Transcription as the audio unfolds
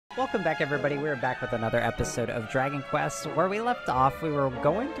Welcome back, everybody. We're back with another episode of Dragon Quest. Where we left off, we were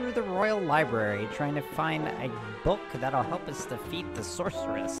going through the Royal Library, trying to find a book that'll help us defeat the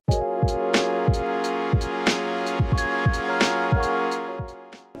sorceress.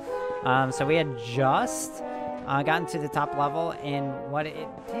 So we had just gotten to the top level, and what it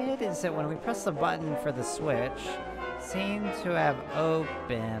did is that when we pressed the button for the switch, it seemed to have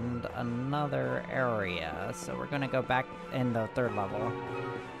opened another area. So we're going to go back in the third level.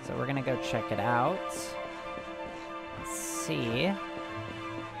 So we're gonna go check it out. Let's see if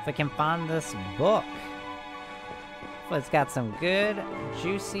we can find this book. Well, it's got some good,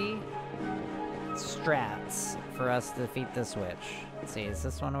 juicy strats for us to defeat this witch. Let's see, is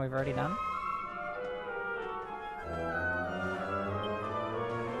this one we've already done?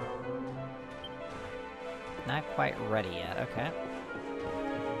 Not quite ready yet, okay.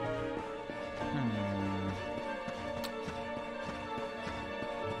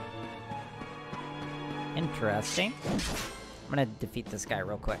 Interesting. I'm gonna defeat this guy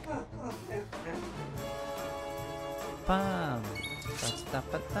real quick.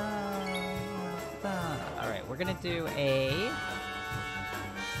 Alright, we're gonna do a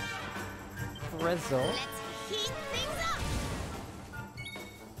Frizzle.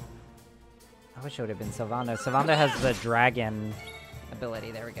 I wish it would have been Sylvando. Sylvando has the dragon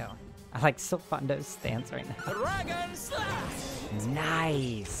ability. There we go. I like Sylvando's stance right now. Dragon slash!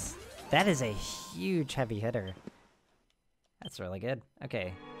 Nice! That is a huge heavy hitter. That's really good.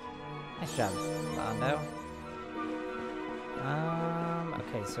 Okay. Nice job, Sylvando.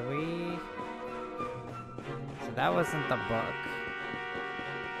 Okay, so that wasn't the book.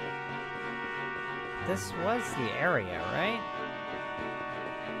 This was the area, right?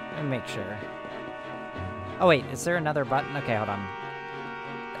 Let me make sure. Oh wait, is there another button? Okay, hold on.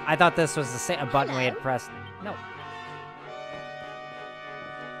 I thought this was a button we had pressed. No.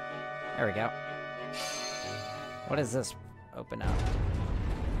 There we go. What does this open up?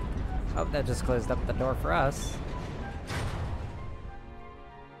 Oh, that just closed up the door for us.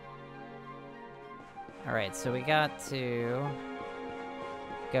 Alright, so we got to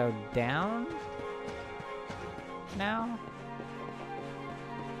go down now?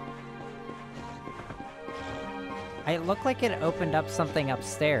 It looked like it opened up something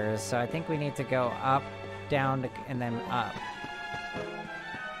upstairs, so I think we need to go up, down, and then up.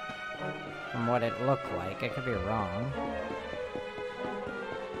 From what it looked like. I could be wrong.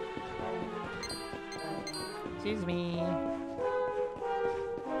 Excuse me.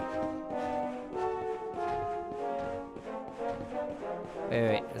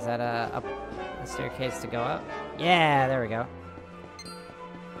 Wait, is that a staircase to go up? Yeah, there we go.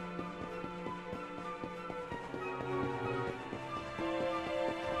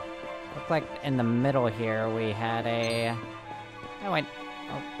 Looked like in the middle here we had a... Oh, wait.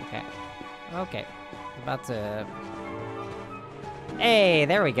 Oh, okay. Okay. About to... Hey,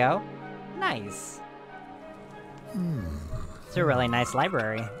 there we go. Nice. It's a really nice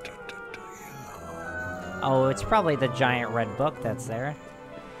library. Oh, it's probably the giant red book that's there.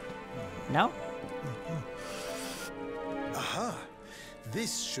 No? Aha!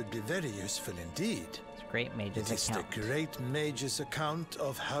 This should be very useful indeed. It's a great mage's account. It is the great mage's account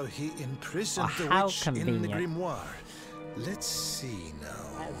of how he imprisoned the how witch convenient. in the grimoire. Let's see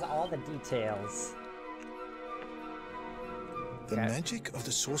now. Has all the details. The magic of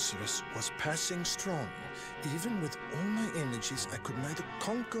the sorceress was passing strong. Even with all my energies, I could neither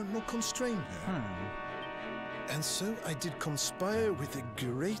conquer nor constrain her. And so I did conspire with a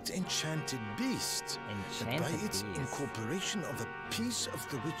great enchanted beast. That by its incorporation of a piece of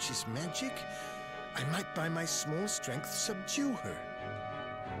the witch's magic, I might by my small strength subdue her.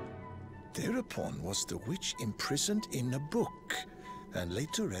 Thereupon was the witch imprisoned in a book, and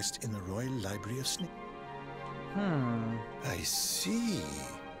laid to rest in the Royal Library of Sniflheim. I see.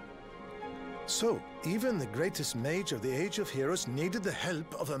 So, even the greatest mage of the Age of Heroes needed the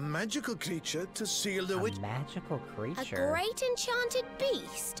help of a magical creature to seal the witch. A magical creature? A great enchanted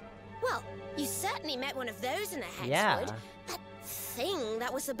beast? Well, you certainly met one of those in the Hexwood. Yeah. That thing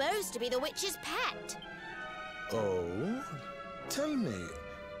that was supposed to be the witch's pet. Oh? Tell me,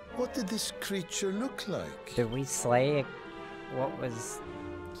 what did this creature look like? Did we slay what was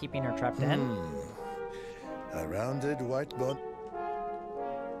keeping her trapped in? A rounded white body.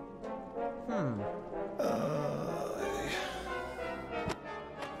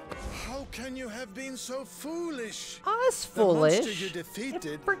 How can you have been so foolish? Us foolish? The monster you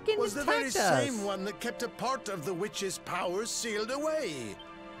defeated freaking was the very attacked us. same one that kept a part of the witch's power sealed away.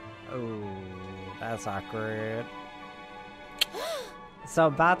 Oh, that's awkward. So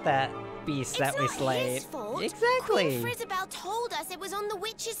about that beast that we It's not slayed. his fault. Exactly. Queen Frizabelle told us it was on the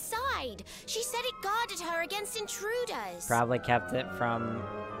witch's side. She said it guarded her against intruders. Probably kept it from...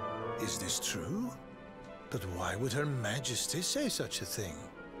 Is this true? But why would Her Majesty say such a thing?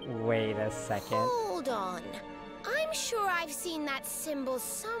 Wait a second. Hold on. I'm sure I've seen that symbol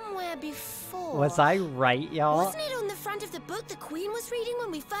somewhere before. Was I right, y'all? Wasn't it on the front of the book the Queen was reading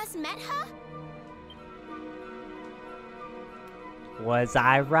when we first met her? Was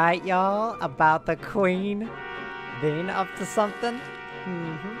I right, y'all, about the queen being up to something?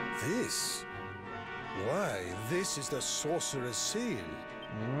 This? Why, this is the Sorcerer's Seal.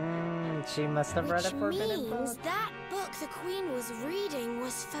 She must have read a Which forbidden means book. that book the Queen was reading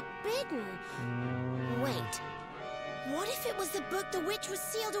was forbidden. Wait. What if it was the book the witch was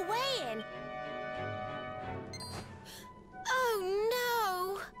sealed away in? Oh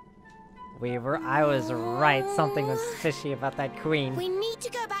no! I was right. Something was fishy about that queen. We need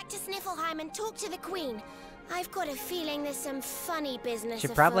to go back to Sniflheim and talk to the Queen. I've got a feeling there's some funny business She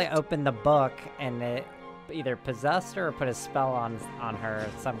afoot. probably opened the book and it either possessed her or put a spell on her,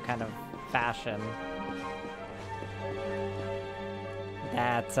 some kind of fashion.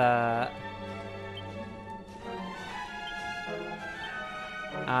 That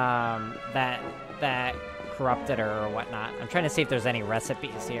corrupted her or whatnot. I'm trying to see if there's any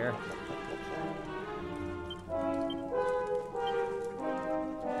recipes here.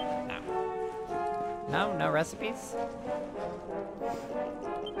 No recipes?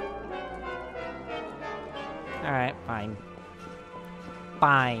 Alright, fine.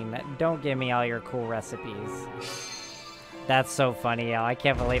 Fine. Don't give me all your cool recipes. That's so funny, y'all. I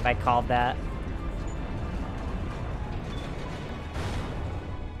can't believe I called that.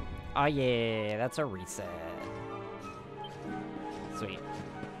 Oh yeah, that's a reset. Sweet.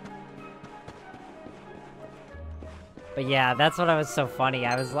 But yeah, that's what was so funny.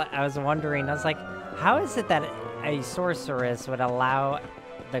 I was wondering, I was like, how is it that a sorceress would allow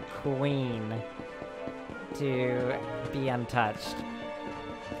the queen to be untouched?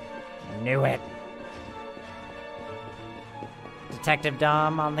 Knew it. Detective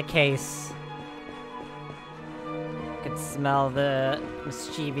Dom on the case. Could smell the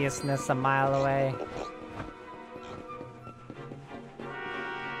mischievousness a mile away.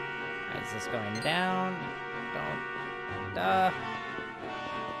 Is this going down? Don't.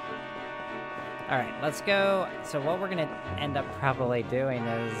 Alright, let's go. So what we're gonna end up probably doing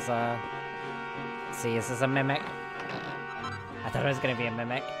is, see, is this a mimic? I thought it was gonna be a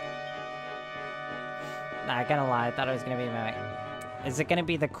mimic. Nah, I gotta lie, I thought it was gonna be a mimic. Is it gonna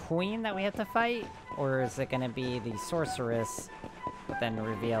be the queen that we have to fight? Or is it gonna be the sorceress that then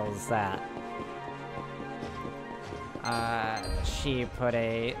reveals that she put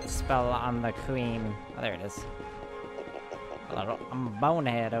a spell on the queen? Oh, there it is. I'm a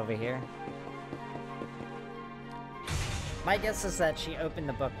bonehead over here. My guess is that she opened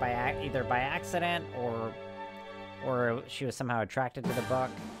the book by either by accident or she was somehow attracted to the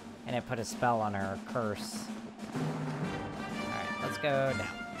book and it put a spell on her, a curse. Alright, let's go down.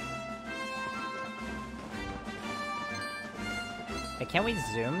 Hey, can we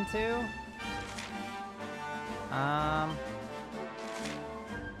zoom too?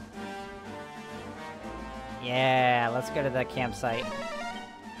 Yeah, let's go to the campsite.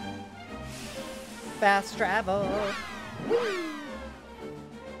 Fast travel!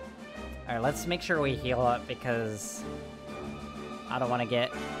 Alright, let's make sure we heal up because I don't want to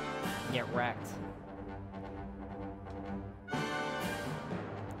get wrecked.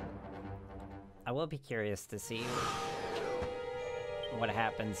 I will be curious to see what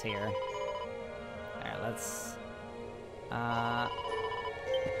happens here. Alright, let's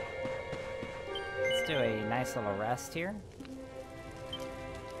do a nice little rest here.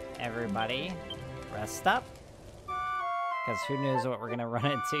 Everybody, rest up. Because who knows what we're gonna run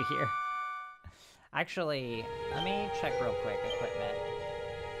into here. Actually, let me check real quick, equipment.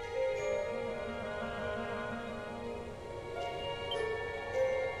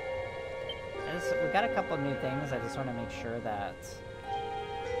 We've got a couple new things, I just want to make sure that...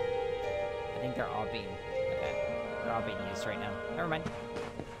 I think they're all being... Okay, they're all being used right now. Never mind.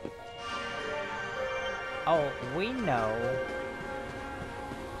 Oh, we know...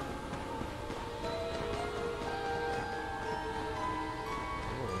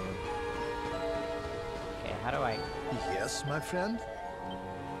 Okay, how do I... Yes, my friend?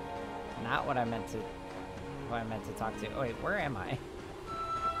 Not what I meant to... What I meant to talk to... Oh, wait, where am I?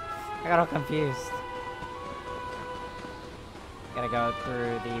 I got all confused. Gotta go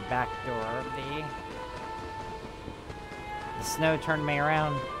through the back door of the snow turned me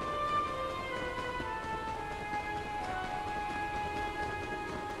around.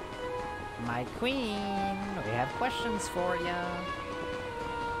 My queen, we have questions for you.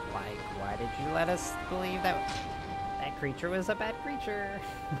 Like, why did you let us believe that that creature was a bad creature?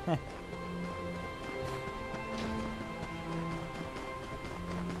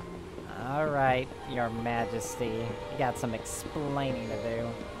 Alright, Your Majesty. You got some explaining to do.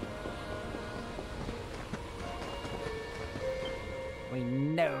 We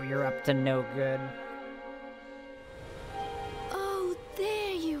know you're up to no good. Oh,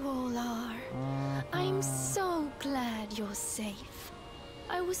 there you all are. I'm so glad you're safe.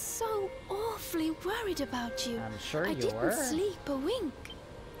 I was so awfully worried about you. I'm sure I you didn't were. sleep a wink.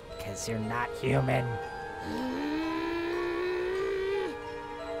 'Cause you're not human.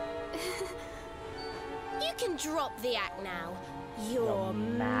 You can drop the act now, Your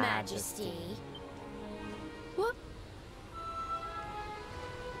Majesty. What?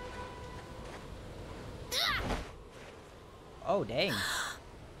 Oh, dang.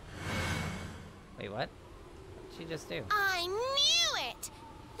 Wait, what? What'd she just do? I knew it!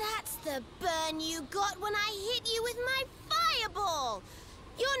 That's the burn you got when I hit you with my fireball!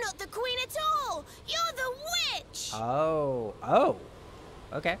 You're not the queen at all! You're the witch! Oh. Oh.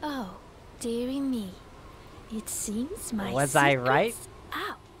 Okay. Oh, dearie me. It seems my Was I right? secret's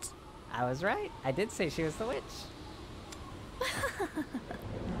out. I was right. I did say she was the witch.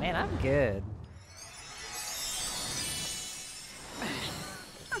 Man, I'm good.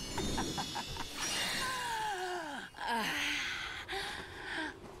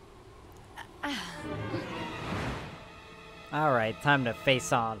 Alright, time to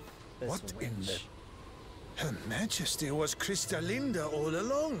face off this What witch. in the... Her Majesty was Krystalinda all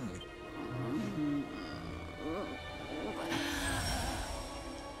along.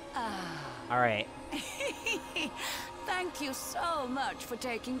 Alright. Thank you so much for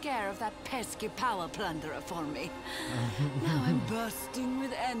taking care of that pesky power plunderer for me. Now I'm bursting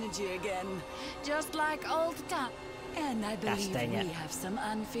with energy again, just like old time. And I Gosh, believe dang it. we have some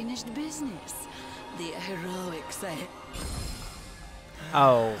unfinished business. The heroics say.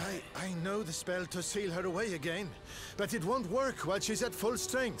 Oh. I know the spell to seal her away again, but it won't work while she's at full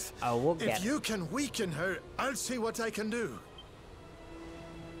strength. Oh, we'll get If it. you can weaken her, I'll see what I can do.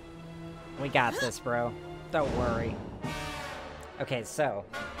 We got this, bro. Don't worry. Okay, so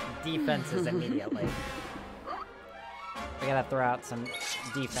defenses immediately. We gotta throw out some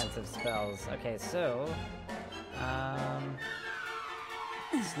defensive spells. Okay, so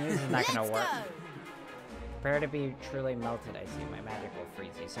snooze is not gonna work. Prepare to be truly melted. I see my magic will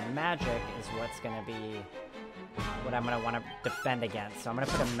freeze you. So magic is what's gonna be what I'm gonna want to defend against. So I'm gonna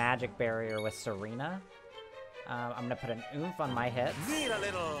put a magic barrier with Serena. I'm gonna put an oomph on my hits. Need a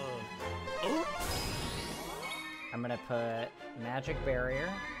little... Oh. I'm gonna put magic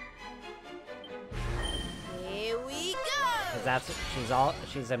barrier. Here we go! 'Cause that's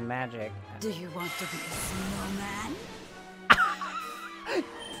she's a magic. Do you want to be a snowman?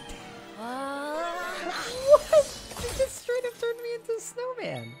 What? She just straight up turned me into a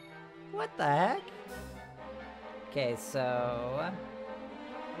snowman. What the heck? Okay, so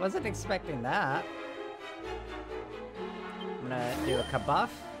wasn't expecting that. I'm gonna do a kabuff.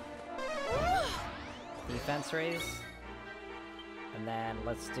 Defense raise. And then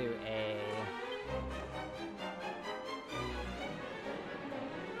let's do a...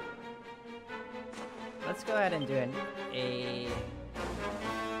 Let's go ahead and do a...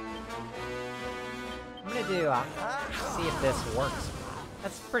 I'm gonna do see if this works.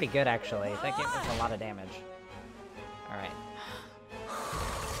 That's pretty good actually. That gave us a lot of damage. Alright.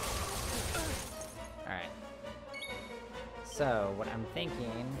 Alright. So, what I'm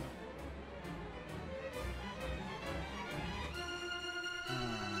thinking...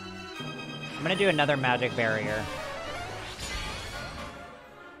 I'm gonna do another magic barrier.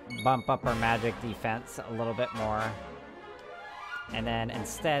 Bump up our magic defense a little bit more. And then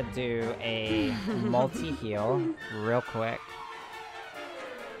instead do a multi-heal real quick.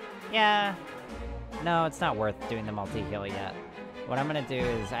 Yeah. No, it's not worth doing the multi-heal yet. What I'm gonna do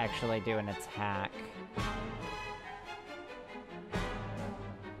is actually do an attack.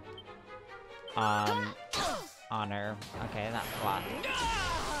 On her. Okay, not a lot.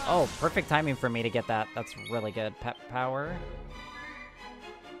 Oh, perfect timing for me to get that. That's really good. Pep power.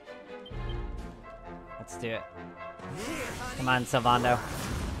 Let's do it. Come on, Salvando.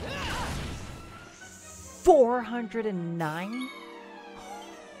 409?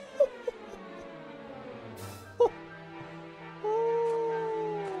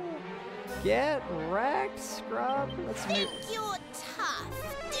 Get wrecked, scrub. Let's move. Think you're tough,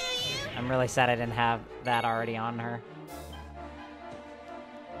 do you? I'm really sad I didn't have that already on her.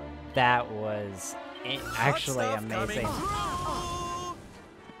 That was actually amazing.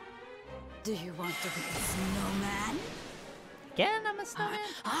 Do you want to be a snowman? Again, I'm a snowman?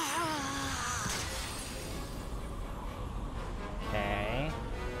 Okay.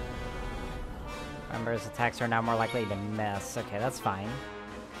 Remember, his attacks are now more likely to miss. Okay, that's fine.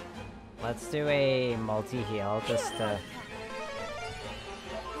 Let's do a multi-heal just to...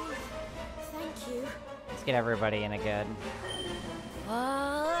 Thank you. Let's get everybody in a good...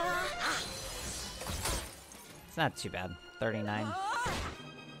 It's not too bad. 39.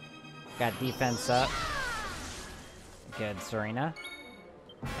 Got defense up. Good, Serena.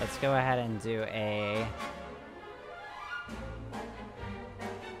 Let's go ahead and do a...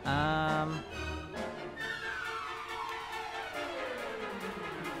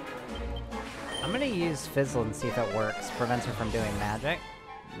 I'm gonna use Fizzle and see if it works. Prevents her from doing magic.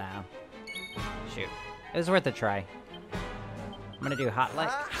 No. Shoot. It was worth a try. I'm gonna do Hot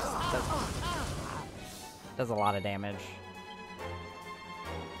Light. Does a lot of damage.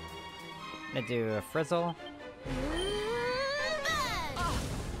 I'm gonna do a Frizzle.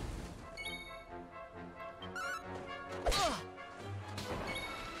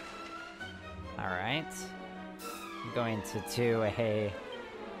 Alright. I'm going to do a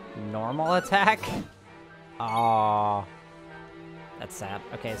normal attack. Oh, that's sad.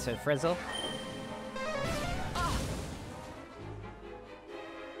 Okay, so Frizzle.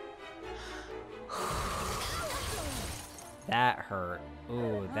 That hurt.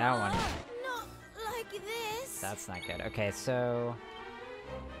 Ooh, that one. Not like this. That's not good. Okay, so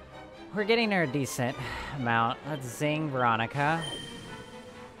we're getting her a decent amount. Let's zing Veronica.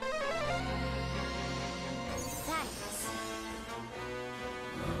 Thanks.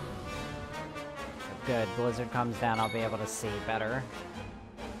 Good. Blizzard comes down, I'll be able to see better.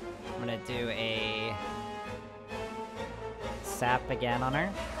 I'm gonna do a sap again on her.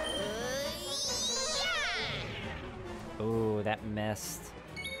 Ooh, that missed.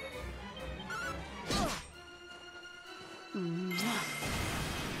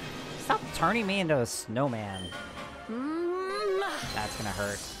 Stop turning me into a snowman. That's gonna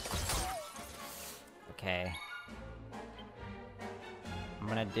hurt. Okay. I'm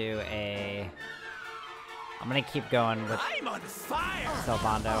gonna do a... I'm gonna keep going with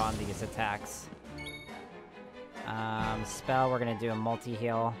Sylvando on these attacks. Spell, we're gonna do a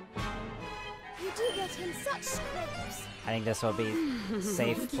multi-heal. You do get in such scrapes. I think this will be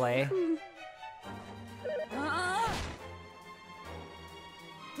safe play.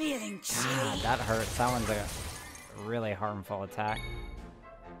 Feeling chilly. God, that hurts. That one's a really harmful attack.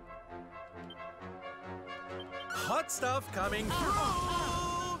 Hot stuff coming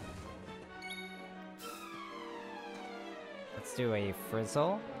through! Let's do a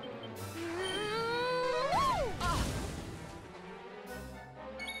Frizzle.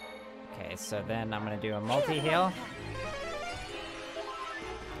 Okay, so then I'm gonna do a multi-heal.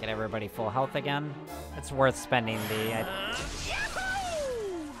 Get everybody full health again. It's worth spending the...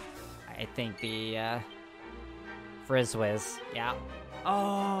 I think the, Frizzwiz. Yeah.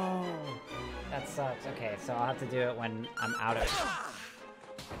 Oh! That sucks. Okay, so I'll have to do it when I'm out of it.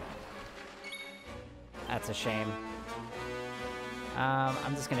 That's a shame.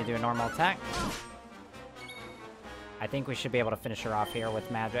 I'm just gonna do a normal attack. I think we should be able to finish her off here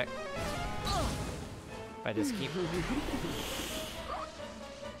with magic. If I just keep...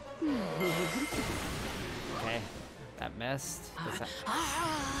 Okay, that missed. I'm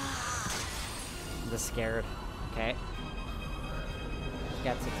just scared. Okay.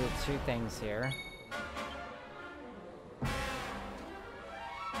 Got to do two things here.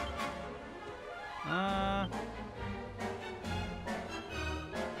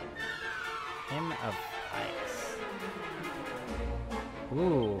 Hymn of Ice.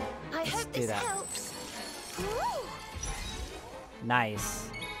 Ooh, I let's hope do this that. helps. Ooh. Nice.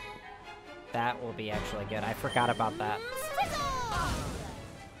 That will be actually good. I forgot about that.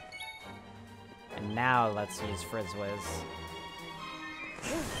 And now let's use Frizzwiz.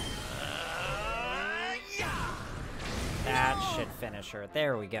 That should finish her.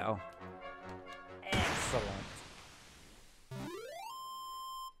 There we go. Excellent.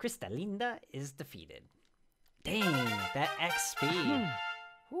 Krystalinda is defeated. Dang, that X speed.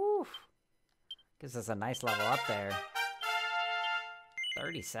 Whew. Gives us a nice level up there.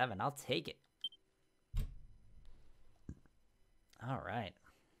 37, I'll take it. All right.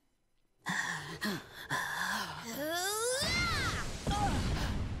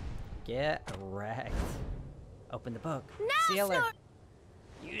 Get wrecked. Open the book. Sealer.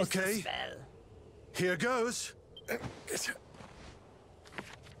 Use the Okay. spell. Here goes.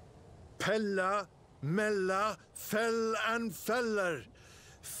 Pella, Mella, Fell and Feller.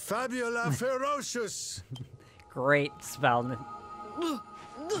 Fabula Ferocious. Great spell.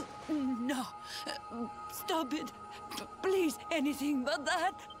 No. Stop it. Please, anything but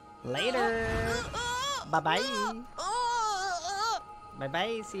that. Later. Bye-bye.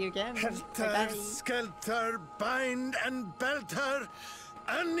 Bye-bye. See you again. Helter, Bye-bye. skelter, bind and belt her.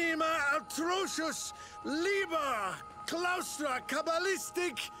 Anima atrocious, liber, claustra,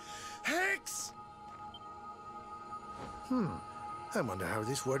 kabbalistic, hex. I wonder how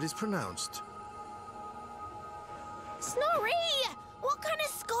this word is pronounced. Snorri! What kind of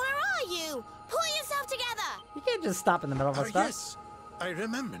scholar are you? Pull yourself together! You can't just stop in the middle of a stuff. Yes, I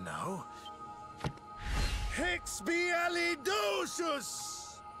remember now.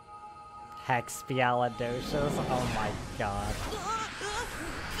 Hexbialidocious! Hexbialidocious? Oh my god.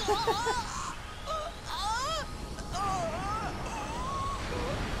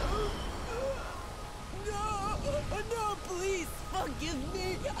 No, please forgive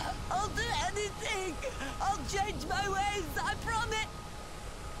me. I'll do anything. I'll change my ways, I promise.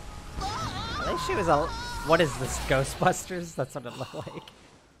 At least she was a... What is this, Ghostbusters? That's what it looked like.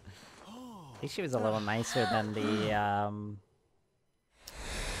 At least she was a little nicer than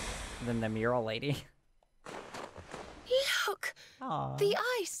the mural lady. Look! Aww. The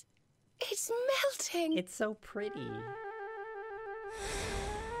ice! It's melting! It's so pretty.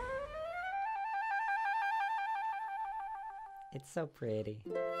 It's so pretty.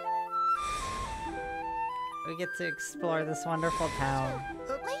 We get to explore this wonderful town.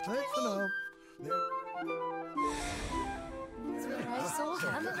 Wait for Right for me. now.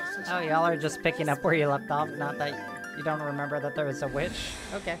 Oh, y'all are just picking up where you left off, not that you don't remember that there was a witch?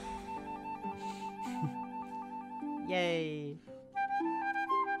 Okay. Yay.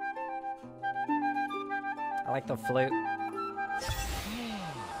 I like the flute.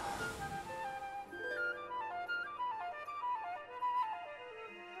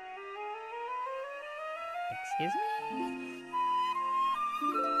 Excuse me?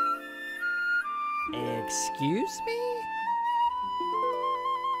 Excuse me?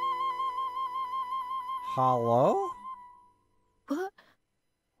 Hello? What?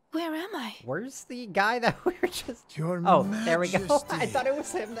 Where am I? Where's the guy that we were just... Your Oh, there we go. Majesty. I thought it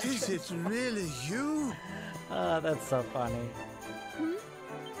was him. Is it really you? Oh, that's so funny.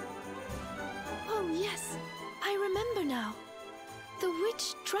 Oh, yes. I remember now. The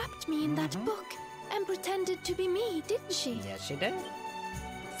witch trapped me in that book and pretended to be me, didn't she? Yes, she did.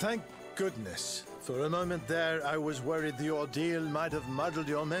 Thank goodness. For a moment there, I was worried the ordeal might have muddled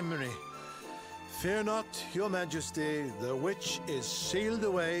your memory. Fear not, Your Majesty. The witch is sealed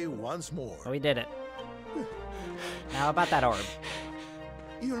away once more. We did it. Now about that orb.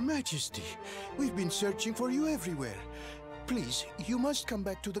 Your Majesty, we've been searching for you everywhere. Please, you must come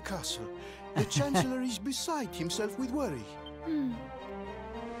back to the castle. The Chancellor is beside himself with worry.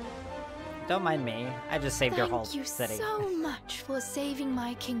 Don't mind me. I just saved your whole Thank you city. so much for saving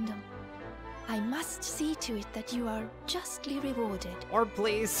my kingdom. I must see to it that you are justly rewarded. Orb,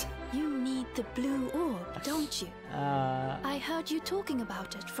 please. You need the blue orb, don't you? I heard you talking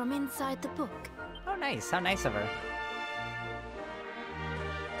about it from inside the book. Oh, nice. How nice of her.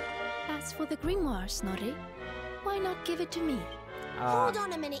 As for the grimoire, Snorri, why not give it to me? Hold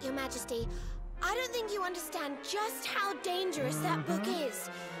on a minute, Your Majesty. I don't think you understand just how dangerous that book is.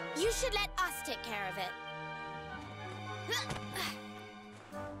 You should let us take care of it.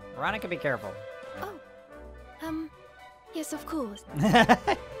 Veronica, be careful. Oh, yes, of course.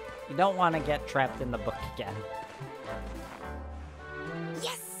 You don't want to get trapped in the book again.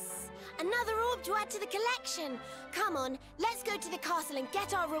 Yes! Another orb to add to the collection. Come on, let's go to the castle and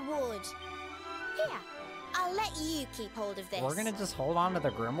get our reward. Here, I'll let you keep hold of this. We're gonna just hold on to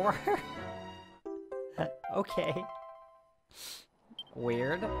the grimoire? Okay.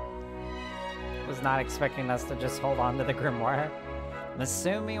 Weird. Was not expecting us to just hold on to the grimoire. I'm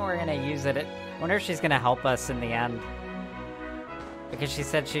assuming we're gonna use it. Wonder if she's gonna help us in the end. Because she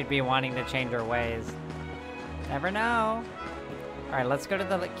said she'd be wanting to change her ways. Never know. Alright, let's go to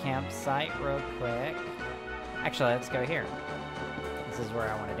the campsite real quick. Actually, let's go here. This is where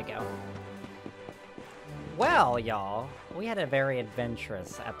I wanted to go. Well, y'all, we had a very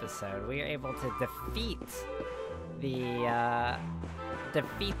adventurous episode. We were able to defeat the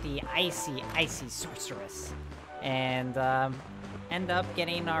icy sorceress, and end up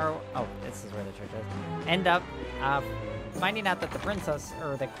getting our... Oh, this is where the church is. End up finding out that the princess,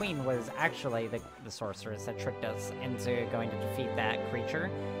 or the queen, was actually the sorceress that tricked us into going to defeat that creature,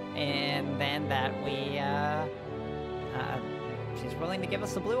 and then that we she's willing to give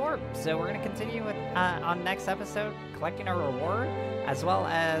us the blue orb. So we're going to continue with on next episode collecting our reward, as well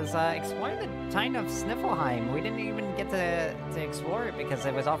as exploring the town of Sniflheim. We didn't even get to explore it because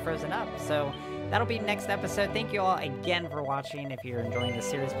it was all frozen up. So that'll be next episode. Thank you all again for watching. If you're enjoying this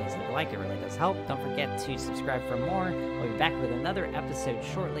series, please leave a like. It really does help. Don't forget to subscribe for more. We'll be back with another episode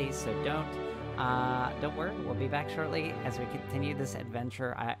shortly, so don't worry. We'll be back shortly as we continue this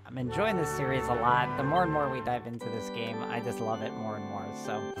adventure. I'm enjoying this series a lot. The more and more we dive into this game, I just love it more and more.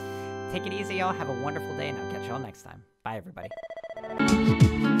 So take it easy, y'all. Have a wonderful day, and I'll catch y'all next time. Bye, everybody.